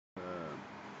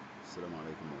Assalamu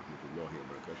alaikum wa rahmatullahi wa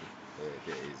barakatuh.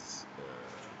 There is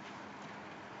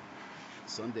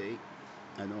Sunday.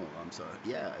 I know, I'm sorry.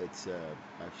 Yeah, it's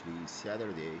actually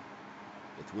Saturday,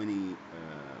 the 25th.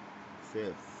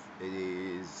 It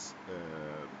is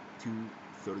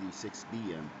 2:36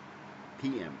 p.m.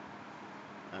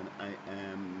 And I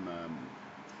am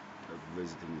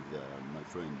visiting with my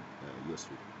friend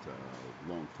Yusri,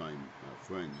 a long time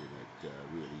friend that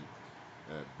really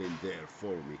been there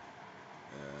for me.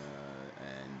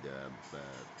 And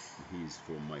he's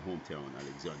from my hometown,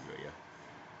 Alexandria,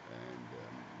 and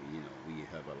we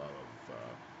have a lot of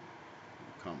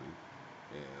common.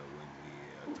 When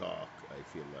we talk, I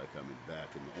feel like I'm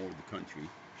back in the old country.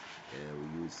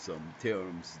 We use some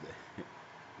terms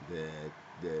that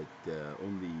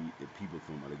only people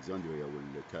from Alexandria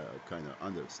will kind of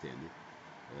understand it,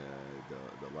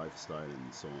 the lifestyle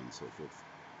and so on and so forth.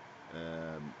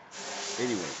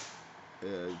 Anyway,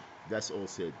 that's all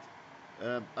said.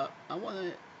 I want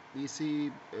to, you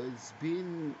see, it's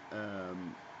been,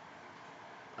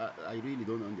 I really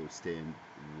don't understand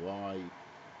why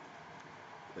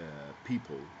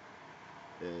people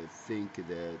think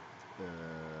that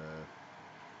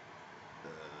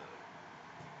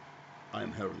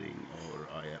I'm hurting or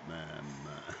I am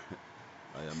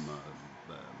I am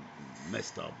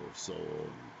messed up or so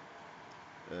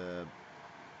on.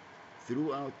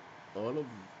 Throughout all of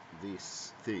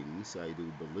these things, I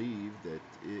do believe that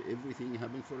everything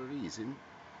happened for a reason.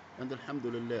 And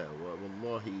Alhamdulillah,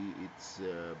 wallahi, it's,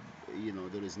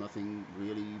 there is nothing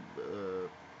really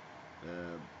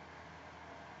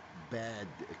bad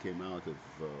came out of,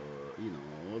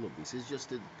 all of this. It's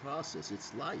just a process,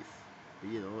 it's life.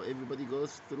 Everybody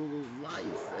goes through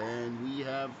life, and we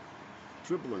have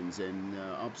tribulations and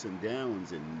ups and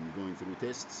downs and going through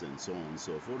tests and so on and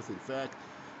so forth. In fact,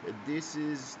 this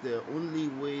is the only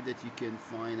way that you can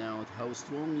find out how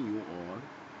strong you are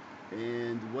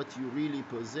and what you really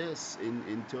possess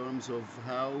in terms of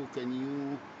how can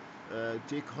you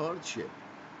take hardship.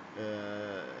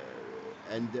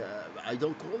 And I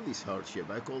don't call this hardship.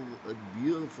 I call it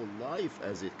beautiful life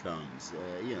as it comes,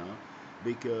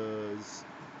 because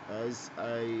as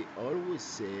I always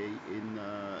say, in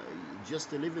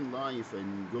just living life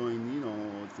and going,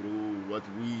 through what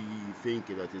we think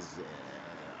that is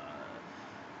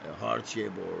a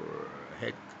hardship or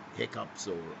hiccups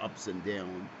or ups and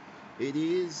downs, it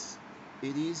is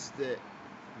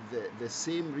the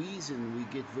same reason we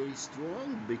get very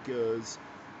strong, because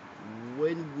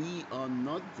when we are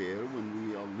not there, when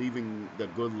we are living the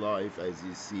good life as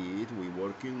you see it, we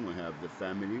working, we have the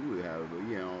family, we have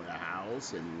a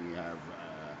house, and we have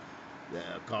the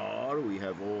car, we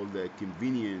have all the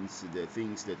convenience, the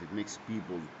things that it makes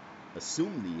people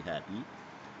assumedly happy,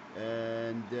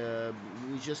 and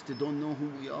we just don't know who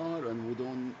we are, and we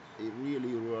don't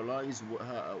really realize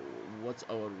what's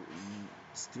our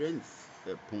strength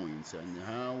points, and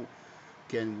how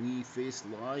can we face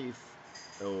life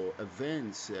or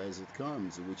events as it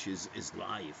comes, which is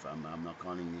life. I'm not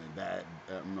calling it bad.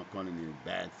 I'm not calling it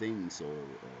bad things or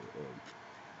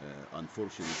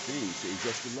unfortunate things. It's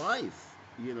just life.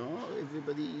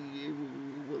 Everybody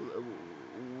will.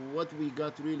 What we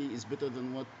got really is better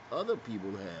than what other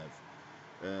people have.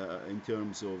 In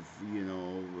terms of,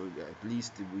 at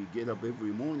least we get up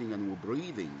every morning and we're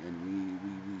breathing and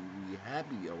we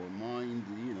happy. Our mind,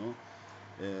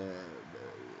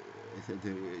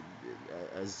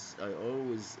 as I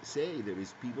always say, there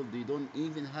is people, they don't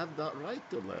even have that right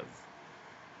to live.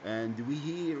 And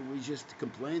we just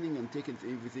complaining and taking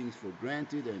everything for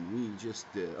granted, and we just,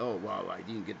 oh wow, I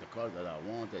didn't get the car that I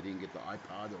want, I didn't get the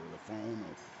iPad or the phone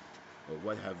or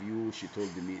what have you. She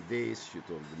told me this, she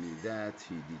told me that,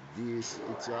 he did this.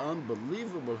 It's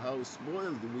unbelievable how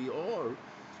spoiled we are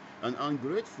and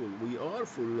ungrateful we are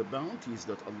for the bounties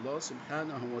that Allah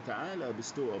subhanahu wa ta'ala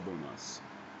bestow upon us.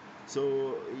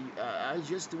 So I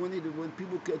just wanted, when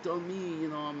people tell me,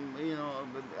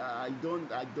 I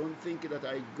don't think that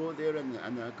I go there and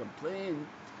I complain.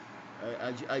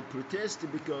 I protest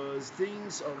because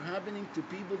things are happening to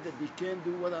people that they can't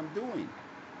do what I'm doing.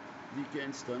 They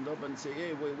can't stand up and say,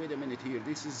 hey, wait a minute here.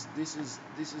 This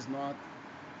is not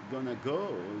gonna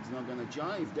go. It's not gonna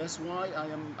jive. That's why I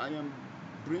am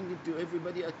bringing to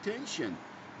everybody attention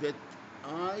that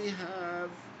I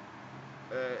have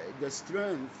the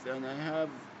strength, and I have,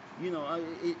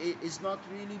 it's not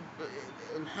really,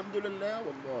 alhamdulillah,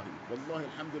 wallahi,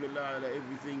 alhamdulillah ala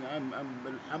everything. I'm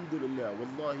alhamdulillah,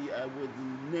 wallahi, I would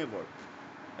never,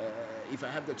 if I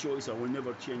have the choice, I will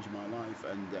never change my life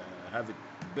and have it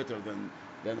better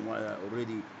than what I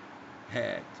already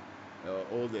had.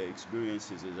 all the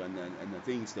experiences and the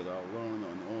things that I learned,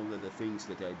 and all of the things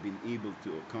that I've been able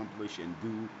to accomplish and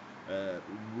do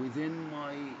within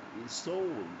my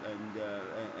soul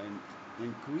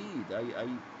and creed.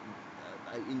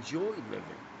 I enjoy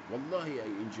living. Wallahi, I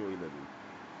enjoy living.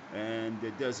 And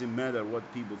it doesn't matter what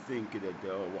people think that,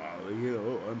 oh, wow, yeah,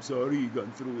 oh, I'm sorry you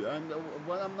gone through.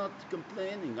 Well, I'm not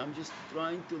complaining. I'm just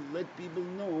trying to let people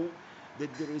know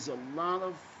that there is a lot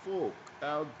of folk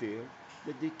out there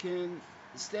that they can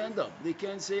stand up. They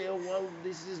can say, oh, well,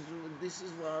 this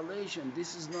is violation.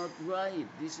 This is not right.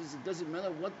 This is, it doesn't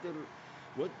matter what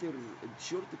their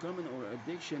shortcoming or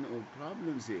addiction or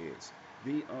problems is.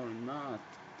 They are not,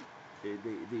 they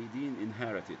didn't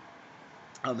inherit it.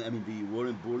 I mean, they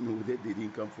weren't born with it. They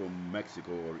didn't come from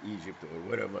Mexico or Egypt or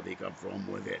wherever they come from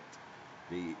with it.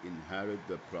 They inherit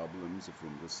the problems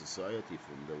from the society,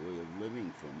 from the way of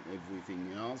living, from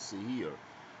everything else here.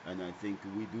 And I think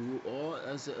we do all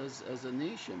as a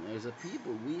nation, as a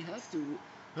people. We have to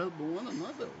help one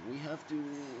another. We have to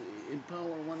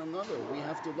empower one another. We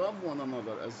have to love one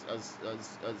another as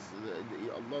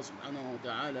Allah subhanahu wa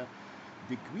ta'ala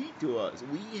decree to us.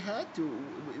 We had to,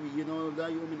 لا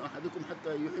يؤمن أحدكم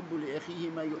حتى يحب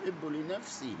لأخيه ما يحب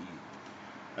لنفسه.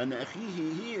 And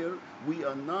أخيه here, we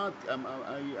are not. I'm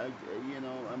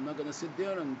not gonna sit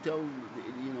there and tell,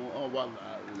 oh well,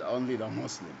 only the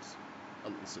Muslims.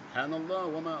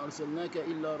 Subhanallah, وما أرسلناك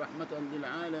إلا رحمة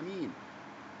للعالمين.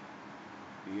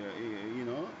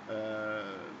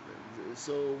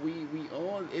 So we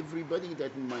all, everybody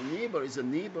that my neighbor is a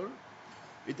neighbor.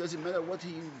 It doesn't matter what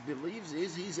he believes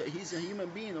is. He's a human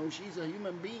being, or she's a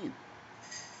human being.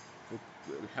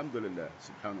 Alhamdulillah,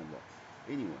 subhanallah.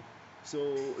 Anyway, so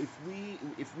if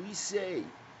we say,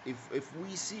 if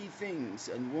we see things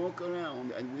and walk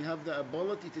around and we have the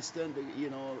ability to stand,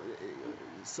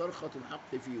 صرخة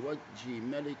الحق في وجه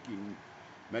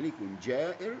ملك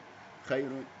جائر خير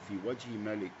في وجه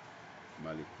ملك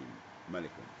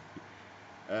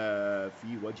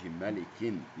في وجه ملك.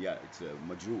 Yeah, it's a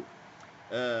مجرور.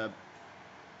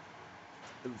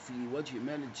 في وجه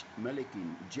ملك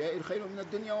جائر خير من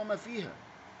الدنيا وما فيها.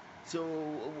 So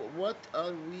what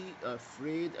are we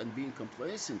afraid and being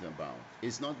complacent about?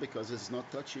 It's not because it's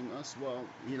not touching us. Well,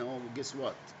 guess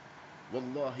what?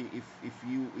 Wallahi, if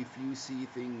you see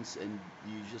things and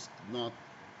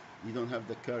you don't have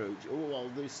the courage. Oh well,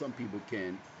 there's some people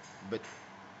can, but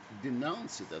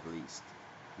denounce it at least.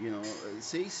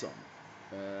 Say some.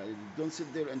 Don't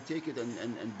sit there and take it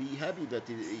and be happy that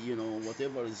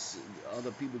whatever is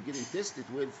other people getting tested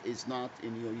with is not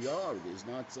in your yard. It's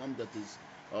not some that is,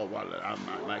 oh well,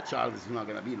 my child is not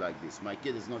gonna be like this. My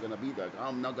kid is not gonna be like.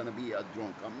 I'm not gonna be a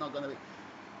drunk. I'm not gonna be.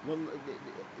 Well,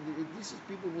 this is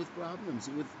people with problems,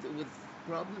 with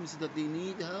problems that they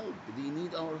need help. They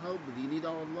need our help. They need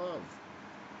our love,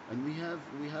 and we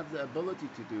have the ability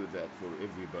to do that for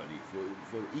everybody,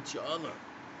 for each other.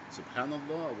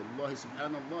 Subhanallah, wallahi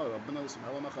subhanallah. ربنا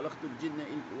سبحانه وما خلقت الجن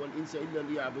والإنس إلا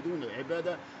ليعبدون.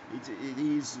 عبادة, it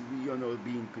is,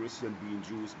 being Christian, being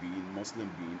Jews, being Muslim,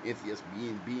 being atheist,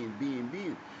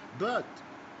 being. But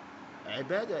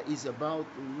ibadah is about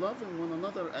loving one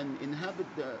another and inhabit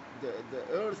the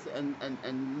earth and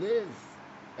live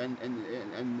and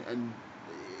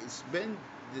spend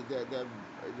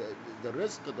the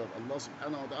rizq of Allah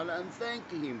subhanahu wa ta'ala and thank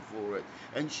Him for it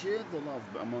and share the love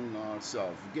among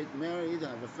ourselves. Get married,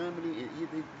 have a family.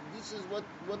 This is what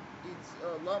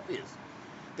love is.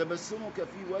 تبسمك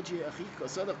في وجه أخيك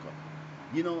صدقة.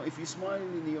 If you smile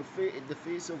in the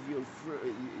face of your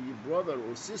brother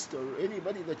or sister or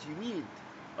anybody that you meet,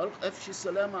 أفشي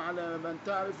السلام على من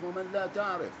تعرف ومن لا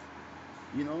تعرف.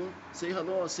 Say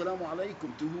hello, assalamu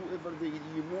alaikum, to whoever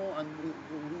you know and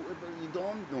whoever you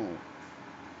don't know.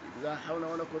 لا حول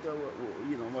ولا قوة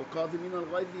والقاذمين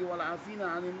الغيظ والعافين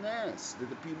عن الناس.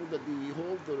 The people that they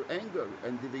hold their anger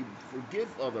and they forgive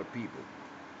other people.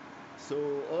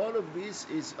 So all of this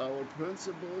is our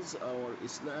principles, our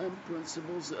Islam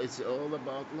principles. It's all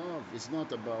about love. It's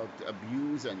not about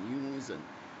abuse and use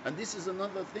and this is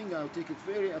another thing I take it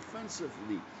very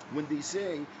offensively when they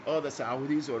say, oh, the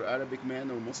Saudis or Arabic men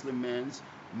or Muslim men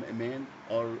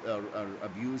are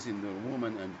abusing their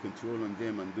women and controlling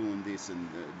them and doing this and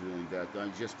doing that. I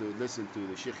just to listen to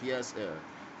the Sheikh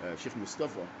Sheikh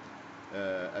Mustafa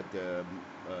at the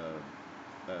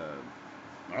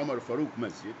Umar Farouk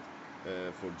Masjid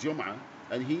for Jum'ah,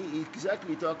 and he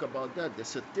exactly talk about that, the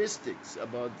statistics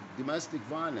about domestic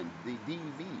violence, the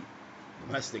DV,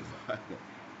 domestic violence.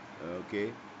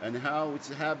 Okay, and how it's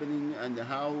happening and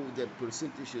how the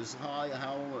percentage is high,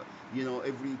 how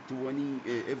every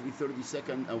 30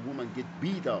 seconds a woman get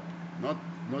beat up, not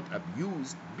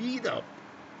abused, beat up.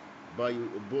 by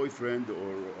a boyfriend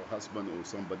or a husband or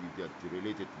somebody that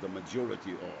related to the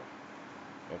majority of.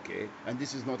 Okay, and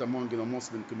this is not among the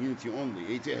Muslim community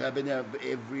only. It happens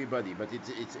everybody, but it's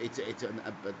an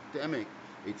epidemic.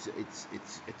 It's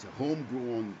a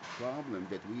homegrown problem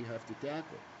that we have to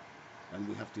tackle, and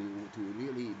we have to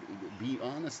really be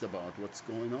honest about what's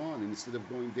going on, instead of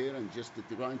going there and just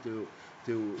trying to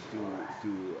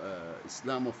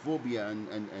Islamophobia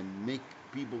and make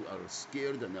people are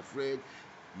scared and afraid.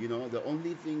 You know, the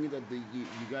only thing that you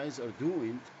guys are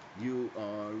doing, you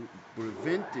are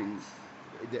preventing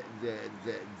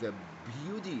the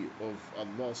beauty of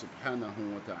Allah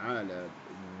subhanahu wa ta'ala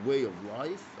way of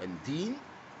life and deen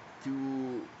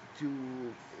to to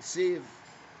save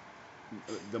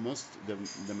the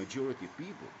majority of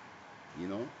people, you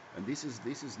know. And this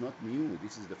is not new.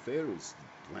 This is the Pharaoh's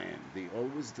plan. They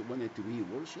always wanted to be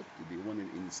worshipped. They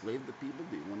wanted to enslave the people.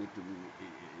 They wanted to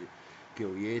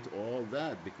create all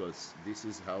that, because this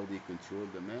is how they control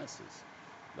the masses.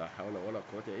 La hawla wa la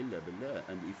quwwata illa billah.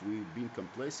 And if we've been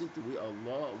complacent, we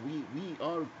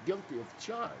are guilty of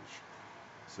charge.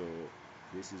 So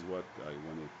this is what I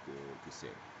wanted to say.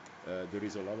 There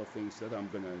is a lot of things that I'm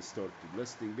gonna start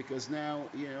listing, because now,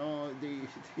 you know, they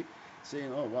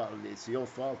saying, oh well, it's your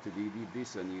fault that you did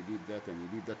this and you did that and you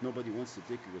did that. Nobody wants to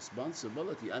take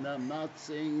responsibility, and I'm not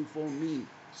saying for me,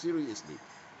 seriously.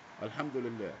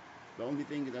 Alhamdulillah. The only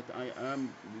thing that I am,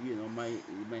 you know, my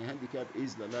handicap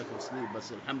is the lack of sleep. But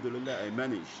Alhamdulillah, I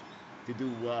manage to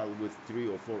do well with 3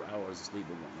 or 4 hours sleep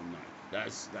a night.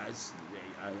 That's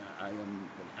I am,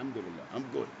 Alhamdulillah, I'm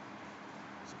good.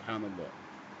 Subhanallah.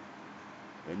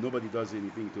 And nobody does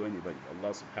anything to anybody.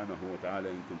 Allah subhanahu wa ta'ala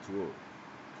in control.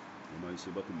 وما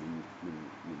يصيبكم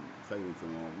من خير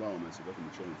فمن الله وما يصيبكم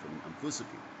من شر فمن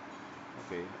أنفسكم.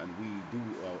 Okay, and we do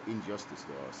our injustice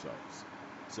to ourselves.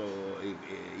 So,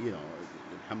 you know,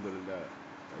 alhamdulillah,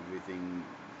 everything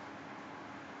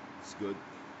is good.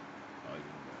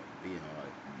 You know,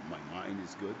 my mind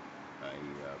is good.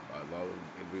 I love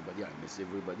everybody. I miss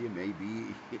everybody.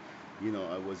 Maybe, you know,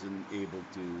 I wasn't able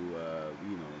to,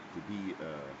 you know, to be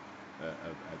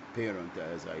a parent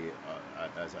as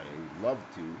I love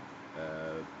to.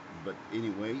 But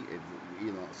anyway,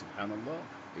 you know, subhanallah,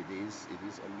 it is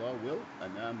Allah will,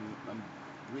 and I'm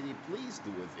really pleased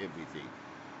with everything.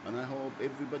 And I hope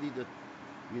everybody that,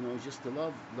 you know, just to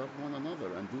love one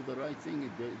another and do the right thing.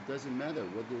 It doesn't matter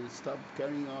whether they stop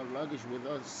carrying our luggage with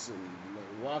us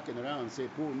and walking around and say,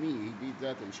 poor me, he did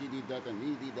that and she did that and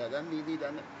he did that and he did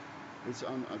that. It's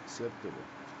unacceptable.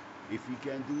 If you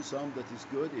can do some that is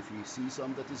good, if you see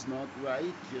some that is not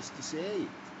right, just to say it.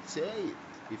 Say it.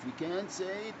 If you can't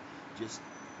say it, just,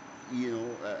 you know,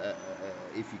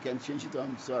 if you can change it,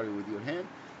 I'm sorry, with your hand,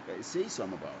 say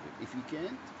some about it. If you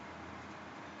can't,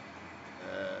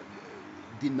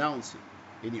 denounce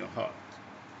it in your heart,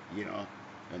 you know.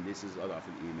 And this is أضعف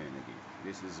الإيمان again.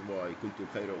 This is why كنتم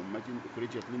خير أمة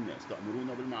أخرجت للناس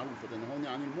تأمرون بالمعروف وتنهون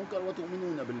عن المنكر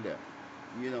وتؤمنون بالله.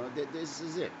 You know, this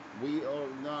is it. We are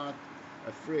not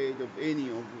afraid of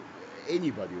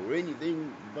anybody or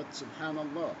anything, but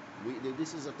subhanallah,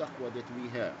 this is a taqwa that we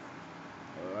have.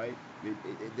 All right,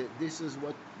 this is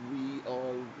what we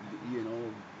all, you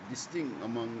know, distinct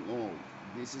among all.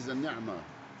 This is a ni'mah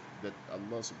that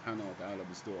Allah subhanahu wa ta'ala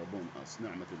bestow upon us,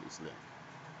 ni'matul Islam.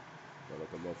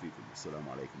 Barakallahu feekum. Assalamu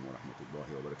alaikum wa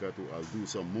rahmatullahi wa barakatuh. I'll do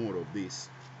some more of this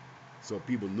so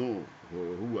people know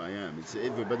who I am. It's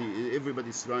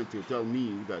everybody's trying to tell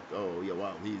me that, oh yeah,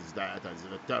 well, he's that as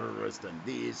a terrorist and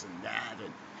this and that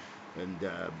and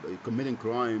committing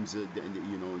crimes and,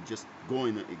 you know, just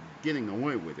getting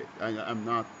away with it. I'm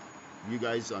not. You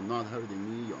guys are not hurting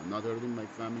me. You're not hurting my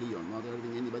family. You're not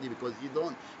hurting anybody, because you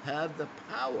don't have the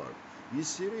power. You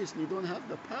seriously don't have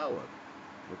the power.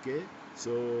 Okay?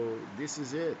 So this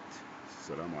is it.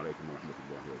 Assalamu alaikum wa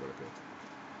rahmatullahi wa barakatuh.